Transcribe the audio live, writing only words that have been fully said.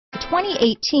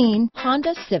2018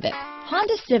 Honda Civic.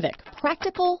 Honda Civic,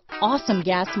 practical, awesome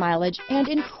gas mileage, and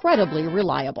incredibly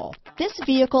reliable. This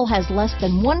vehicle has less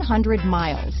than 100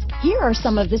 miles. Here are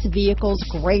some of this vehicle's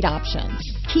great options: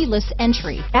 keyless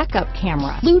entry, backup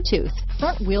camera, Bluetooth,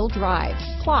 front-wheel drive,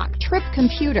 clock, trip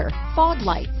computer, fog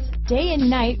lights, day and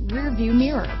night rear view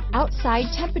mirror, outside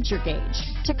temperature gauge,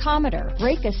 tachometer,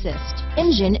 brake assist,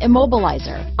 engine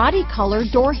immobilizer, body color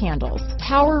door handles,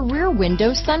 power rear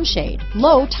window sunshade,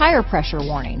 low tire pressure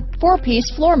warning,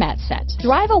 4-piece floor mat set.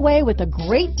 Drive away with a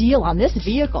great deal on this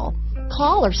vehicle.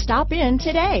 Call or stop in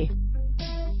today.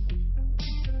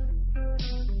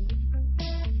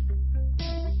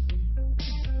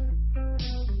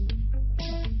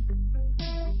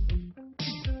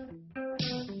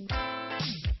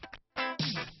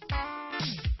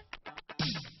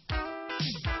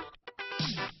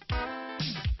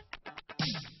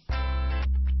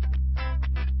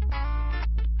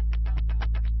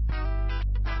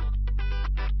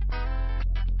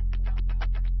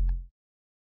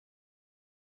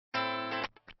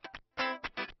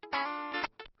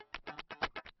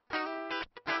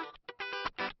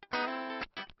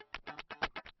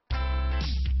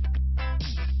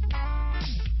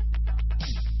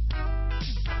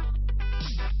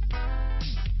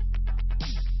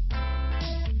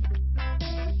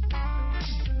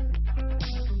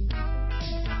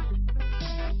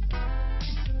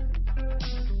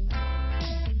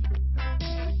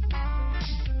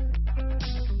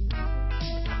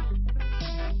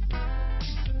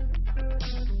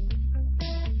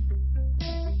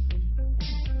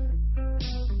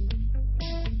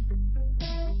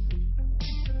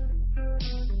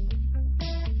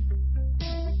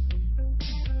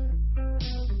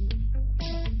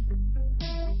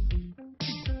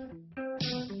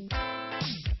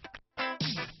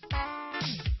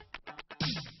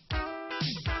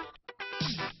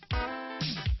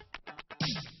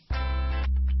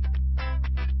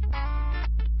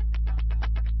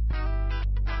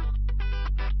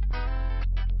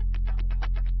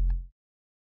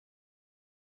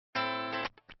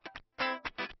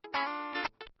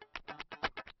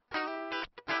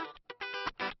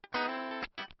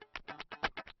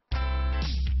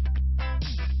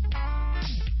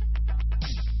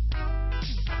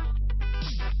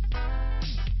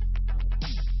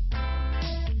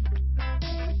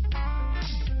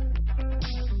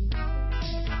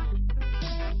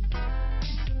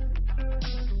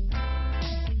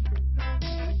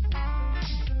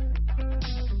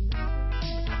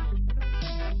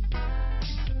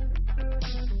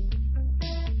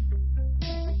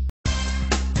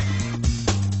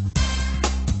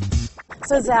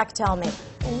 So Zach, tell me,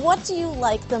 what do you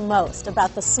like the most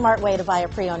about the smart way to buy a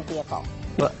pre-owned vehicle?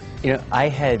 Well, I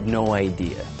had no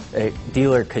idea a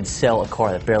dealer could sell a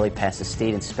car that barely passed a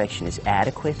state inspection as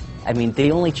adequate. I mean,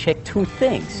 they only check 2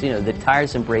 things. The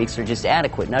tires and brakes are just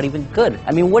adequate, not even good.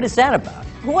 I mean, what is that about?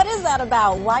 What is that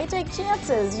about? Why take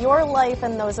chances? Your life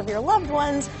and those of your loved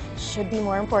ones should be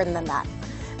more important than that.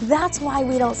 That's why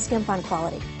we don't skimp on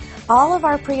quality. All of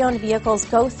our pre-owned vehicles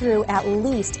go through at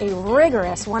least a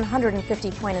rigorous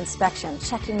 150-point inspection,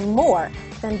 checking more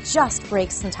than just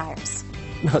brakes and tires.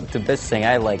 The best thing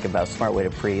I like about Smart Way to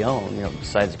Pre-Own,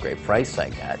 besides the great price I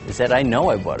got, is that I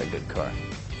know I bought a good car.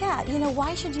 Yeah,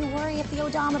 why should you worry if the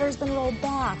odometer's been rolled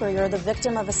back, or you're the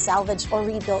victim of a salvaged or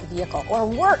rebuilt vehicle, or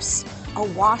worse, a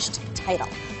washed title?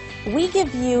 We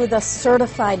give you the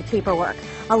certified paperwork,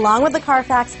 along with the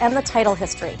Carfax and the title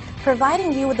history,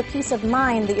 providing you with the peace of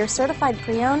mind that your certified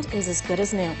pre-owned is as good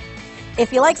as new.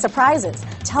 If you like surprises,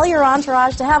 tell your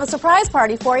entourage to have a surprise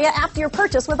party for you after your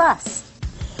purchase with us.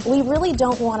 We really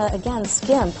don't want to, again,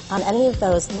 skimp on any of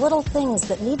those little things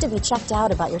that need to be checked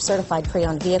out about your certified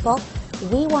pre-owned vehicle.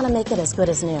 We want to make it as good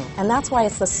as new, and that's why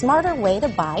it's the smarter way to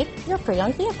buy your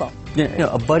pre-owned vehicle.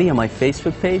 A buddy on my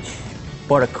Facebook page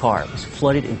bought a car, was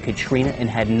flooded in Katrina, and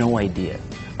had no idea.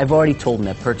 I've already told him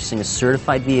that purchasing a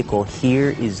certified vehicle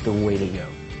here is the way to go.